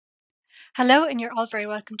Hello, and you're all very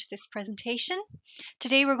welcome to this presentation.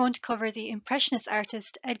 Today we're going to cover the Impressionist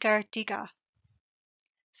artist Edgar Degas.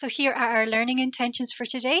 So here are our learning intentions for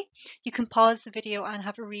today. You can pause the video and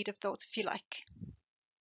have a read of those if you like.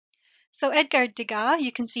 So Edgar Degas,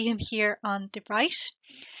 you can see him here on the right.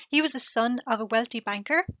 He was the son of a wealthy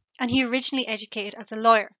banker and he originally educated as a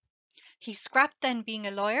lawyer. He scrapped then being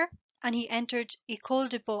a lawyer and he entered École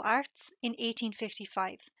des Beaux-Arts in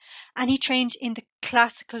 1855 and he trained in the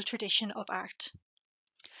classical tradition of art.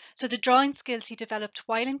 So the drawing skills he developed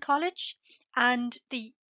while in college and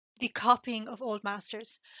the copying of old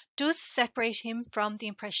masters does separate him from the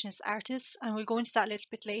Impressionist artists, and we'll go into that a little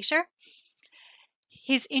bit later.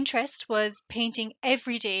 His interest was painting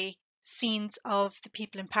everyday scenes of the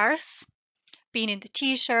people in Paris, being in the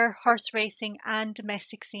theatre, horse racing, and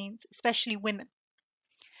domestic scenes, especially women.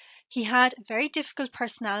 He had a very difficult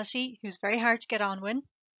personality. He was very hard to get on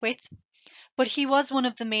with, but he was one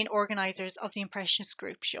of the main organisers of the Impressionist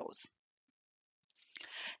group shows.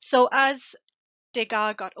 So as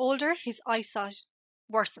Degas got older, his eyesight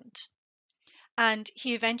worsened and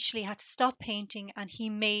he eventually had to stop painting and he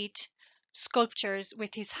made sculptures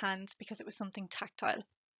with his hands because it was something tactile.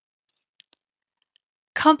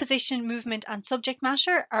 Composition, movement and subject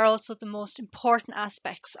matter are also the most important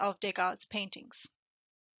aspects of Degas' paintings.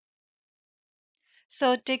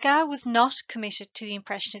 So Degas was not committed to the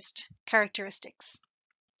Impressionist characteristics.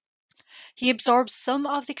 He absorbed some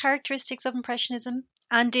of the characteristics of Impressionism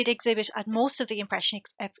and did exhibit at most of the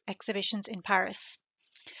Impressionist exhibitions in Paris.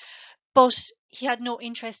 But he had no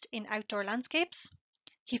interest in outdoor landscapes.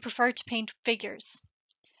 He preferred to paint figures.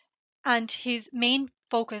 And his main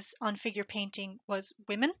focus on figure painting was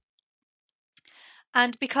women.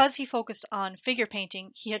 And because he focused on figure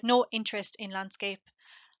painting, he had no interest in landscape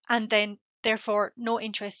and then therefore no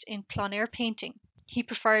interest in plein air painting. He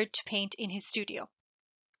preferred to paint in his studio.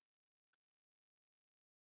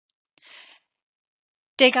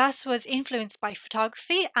 Degas was influenced by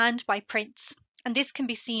photography and by prints, and this can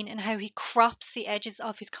be seen in how he crops the edges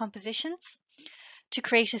of his compositions to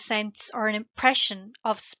create a sense or an impression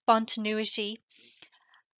of spontaneity,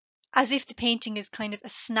 as if the painting is kind of a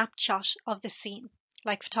snapshot of the scene,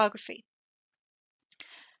 like photography.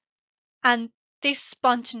 And this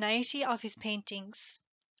spontaneity of his paintings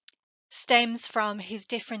stems from his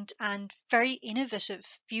different and very innovative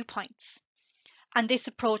viewpoints. And this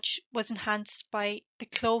approach was enhanced by the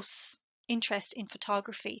close interest in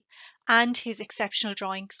photography and his exceptional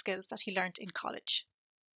drawing skills that he learned in college.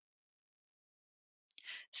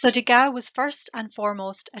 So Degas was first and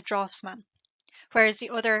foremost a draftsman, whereas the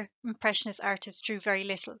other Impressionist artists drew very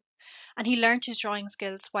little. And he learned his drawing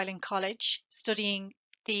skills while in college, studying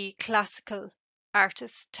the classical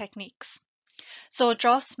artist techniques. So a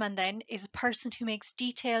draftsman then is a person who makes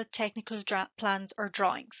detailed technical plans or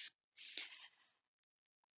drawings.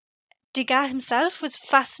 Degas himself was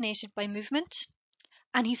fascinated by movement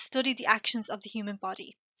and he studied the actions of the human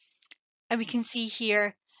body. And we can see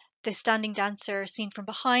here the standing dancer seen from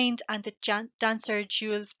behind and the dancer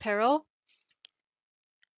Jules Perrault,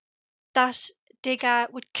 that Degas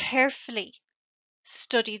would carefully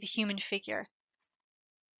study the human figure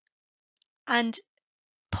and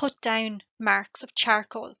put down marks of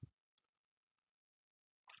charcoal.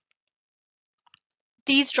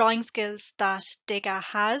 These drawing skills that Degas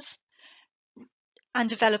has and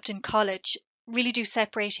developed in college really do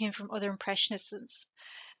separate him from other Impressionists,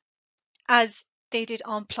 as they did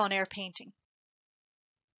on plein air painting.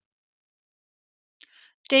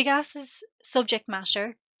 Degas's subject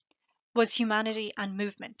matter was humanity and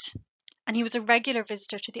movement, and he was a regular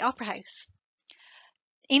visitor to the opera house.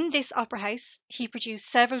 In this opera house, he produced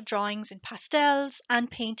several drawings in pastels and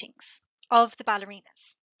paintings of the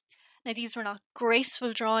ballerinas. Now, these were not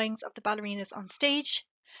graceful drawings of the ballerinas on stage,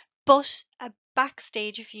 but a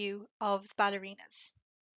backstage view of the ballerinas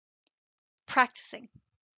practicing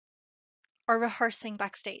or rehearsing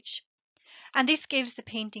backstage. And this gives the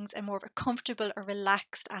paintings a more of a comfortable or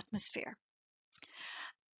relaxed atmosphere.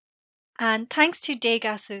 And thanks to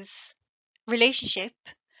Degas's relationship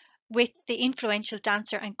with the influential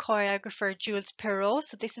dancer and choreographer Jules Perrault,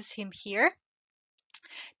 so this is him here,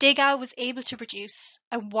 Degas was able to produce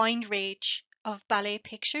a wide range of ballet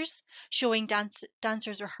pictures showing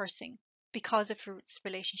dancers rehearsing because of his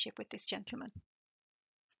relationship with this gentleman.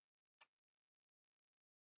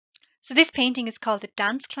 So this painting is called The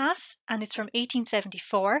Dance Class and it's from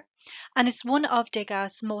 1874 and it's one of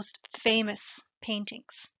Degas' most famous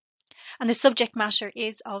paintings. And the subject matter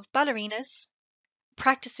is of ballerinas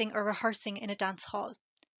practicing or rehearsing in a dance hall.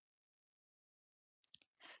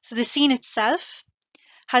 So the scene itself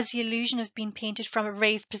has the illusion of being painted from a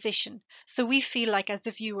raised position. So we feel like, as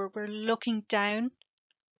the viewer, we're looking down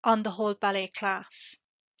on the whole ballet class.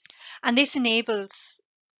 And this enables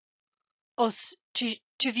us to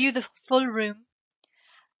view the full room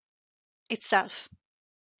itself.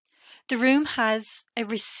 The room has a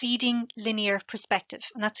receding linear perspective,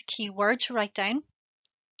 and that's a key word to write down.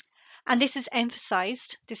 And this is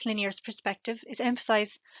emphasized, this linear perspective is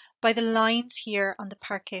emphasized by the lines here on the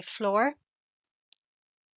parquet floor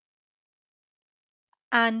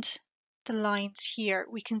and the lines here.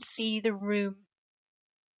 We can see the room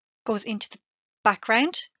goes into the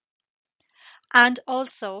background, and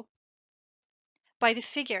also by the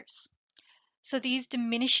figures. So these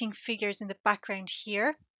diminishing figures in the background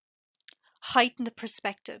here heighten the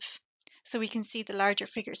perspective. So we can see the larger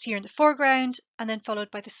figures here in the foreground and then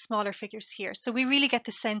followed by the smaller figures here. So we really get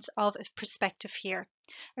the sense of a perspective here,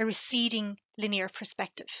 a receding linear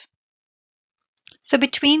perspective. So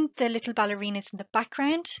between the little ballerinas in the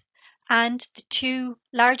background and the two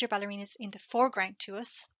larger ballerinas in the foreground to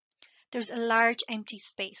us, there's a large empty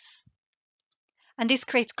space. And this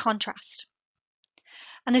creates contrast.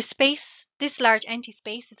 And this large empty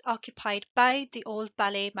space is occupied by the old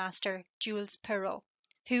ballet master, Jules Perrault,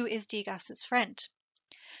 who is Degas's friend.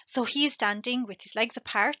 So he is standing with his legs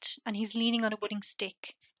apart and he's leaning on a wooden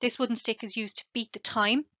stick. This wooden stick is used to beat the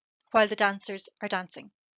time while the dancers are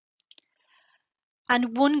dancing.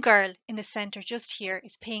 And one girl in the center just here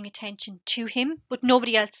is paying attention to him, but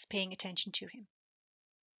nobody else is paying attention to him.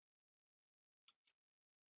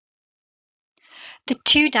 The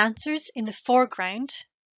two dancers in the foreground,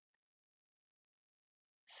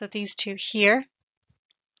 so these two here,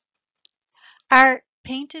 are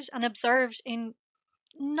painted and observed in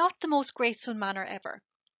not the most graceful manner ever.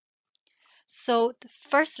 So the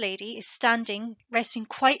first lady is standing, resting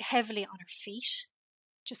quite heavily on her feet,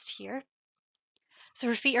 just here. So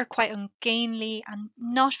her feet are quite ungainly and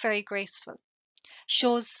not very graceful.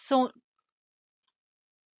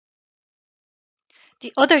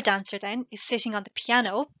 The other dancer then is sitting on the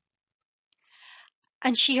piano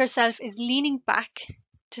and she herself is leaning back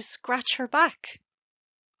to scratch her back.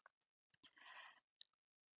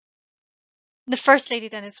 The first lady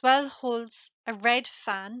then as well holds a red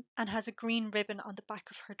fan and has a green ribbon on the back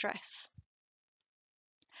of her dress.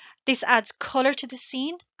 This adds colour to the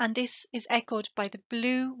scene, and this is echoed by the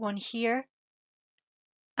blue one here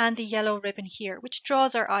and the yellow ribbon here, which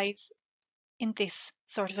draws our eyes in this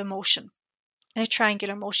sort of a motion, in a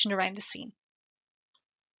triangular motion around the scene.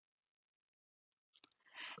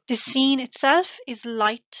 The scene itself is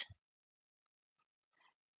light.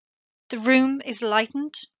 The room is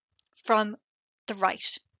lightened from the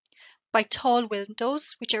right by tall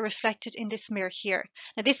windows, which are reflected in this mirror here.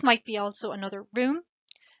 Now this might be also another room,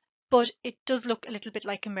 but it does look a little bit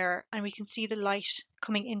like a mirror, and we can see the light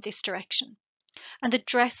coming in this direction. And the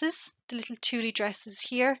dresses, the little tulle dresses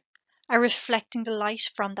here, are reflecting the light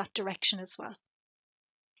from that direction as well.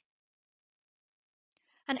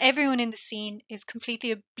 And everyone in the scene is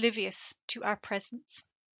completely oblivious to our presence.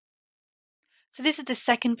 So this is the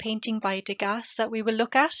second painting by Degas that we will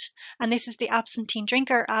look at, and this is the Absentine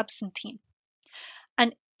Drinker, Absentine.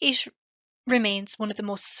 And it remains one of the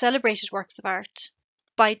most celebrated works of art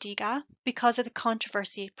by Degas because of the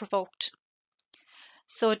controversy it provoked.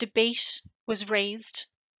 So a debate was raised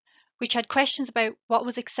which had questions about what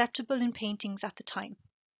was acceptable in paintings at the time.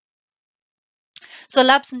 So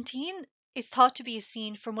L'Absentine is thought to be a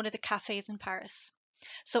scene from one of the cafes in Paris.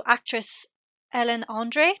 So actress Hélène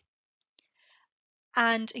André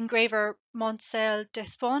and engraver Moncel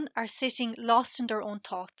Despon are sitting lost in their own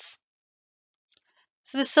thoughts.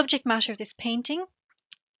 So the subject matter of this painting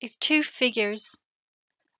is two figures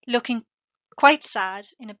looking quite sad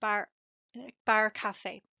in a bar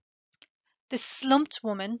cafe. The slumped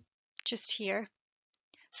woman, just here,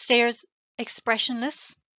 stares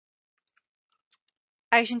expressionless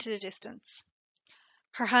out into the distance.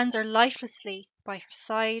 Her hands are lifelessly by her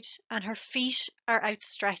side and her feet are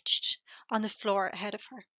outstretched on the floor ahead of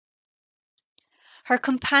her. Her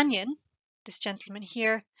companion, this gentleman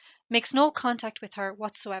here, makes no contact with her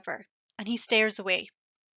whatsoever, and he stares away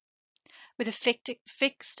with a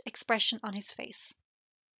fixed expression on his face.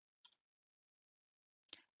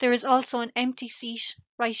 There is also an empty seat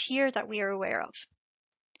right here that we are aware of.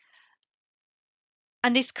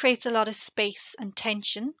 And this creates a lot of space and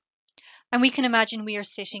tension, and we can imagine we are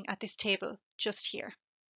sitting at this table just here.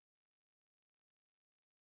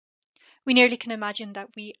 We nearly can imagine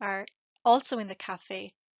that we are also in the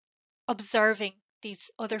cafe, observing these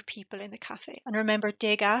other people in the cafe. And remember,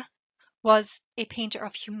 Degas was a painter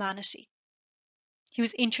of humanity. He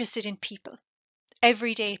was interested in people,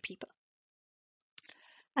 everyday people.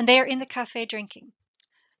 and they are in the cafe drinking.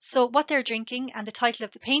 So what they're drinking and the title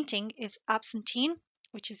of the painting is Absinthe,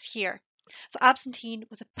 which is here. So absinthe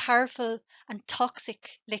was a powerful and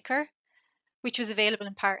toxic liquor which was available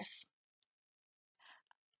in Paris.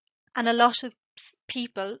 And a lot of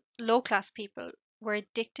people, low-class people, were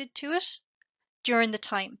addicted to it during the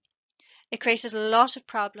time. It created a lot of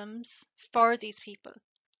problems for these people,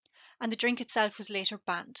 and the drink itself was later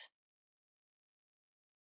banned.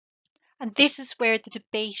 And this is where the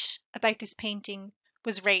debate about this painting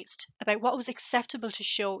was raised, about what was acceptable to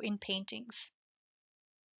show in paintings.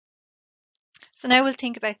 So now we'll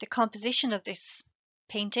think about the composition of this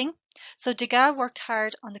painting. So Degas worked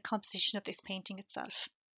hard on the composition of this painting itself.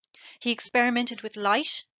 He experimented with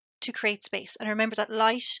light to create space. And remember that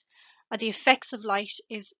light, the effects of light,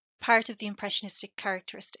 is part of the impressionistic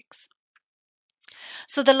characteristics.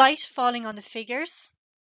 So the light falling on the figures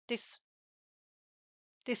this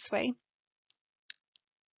way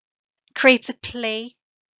creates a play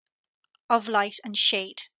of light and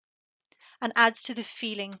shade and adds to the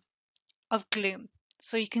feeling of gloom.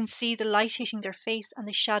 So you can see the light hitting their face and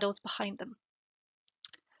the shadows behind them.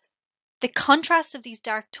 The contrast of these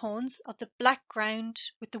dark tones of the black ground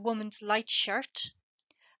with the woman's light shirt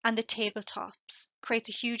and the tabletops creates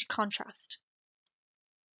a huge contrast.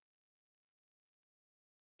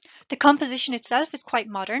 The composition itself is quite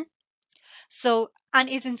modern, and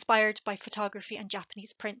is inspired by photography and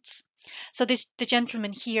Japanese prints. So the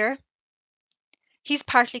gentleman here, he's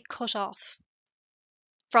partly cut off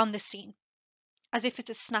from the scene, as if it's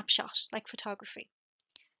a snapshot, like photography.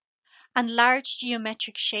 And large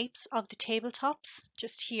geometric shapes of the tabletops,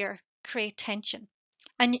 just here, create tension.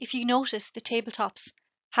 And if you notice, the tabletops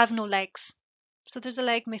have no legs. So there's a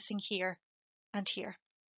leg missing here and here.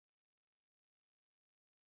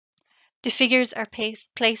 The figures are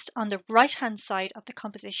placed on the right-hand side of the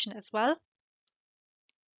composition as well.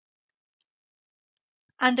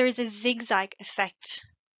 And there is a zigzag effect.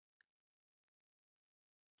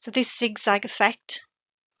 So this zigzag effect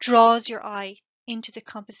draws your eye into the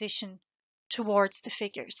composition towards the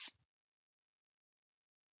figures.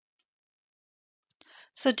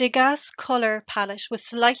 So Degas' colour palette was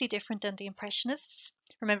slightly different than the Impressionists.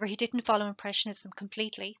 Remember, he didn't follow Impressionism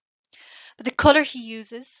completely. But the colour he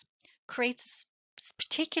uses creates a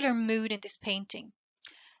particular mood in this painting.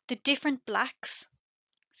 The different blacks,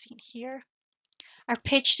 seen here, are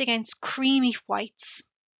pitched against creamy whites,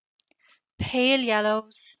 pale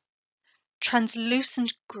yellows,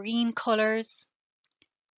 translucent green colours,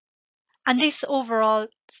 and this overall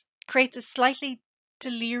creates a slightly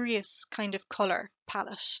delirious kind of colour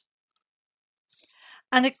palette.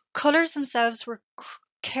 And the colours themselves were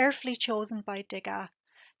carefully chosen by Degas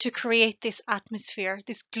to create this atmosphere,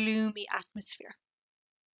 this gloomy atmosphere.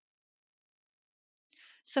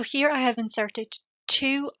 So here I have inserted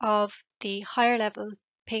 2 of the higher level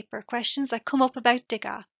paper questions that come up about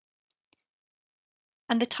Degas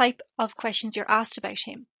and the type of questions you're asked about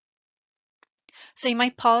him. So you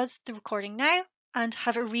might pause the recording now and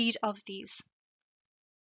have a read of these.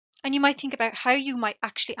 And you might think about how you might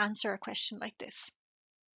actually answer a question like this.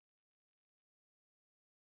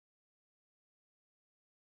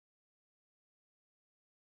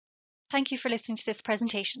 Thank you for listening to this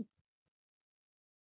presentation.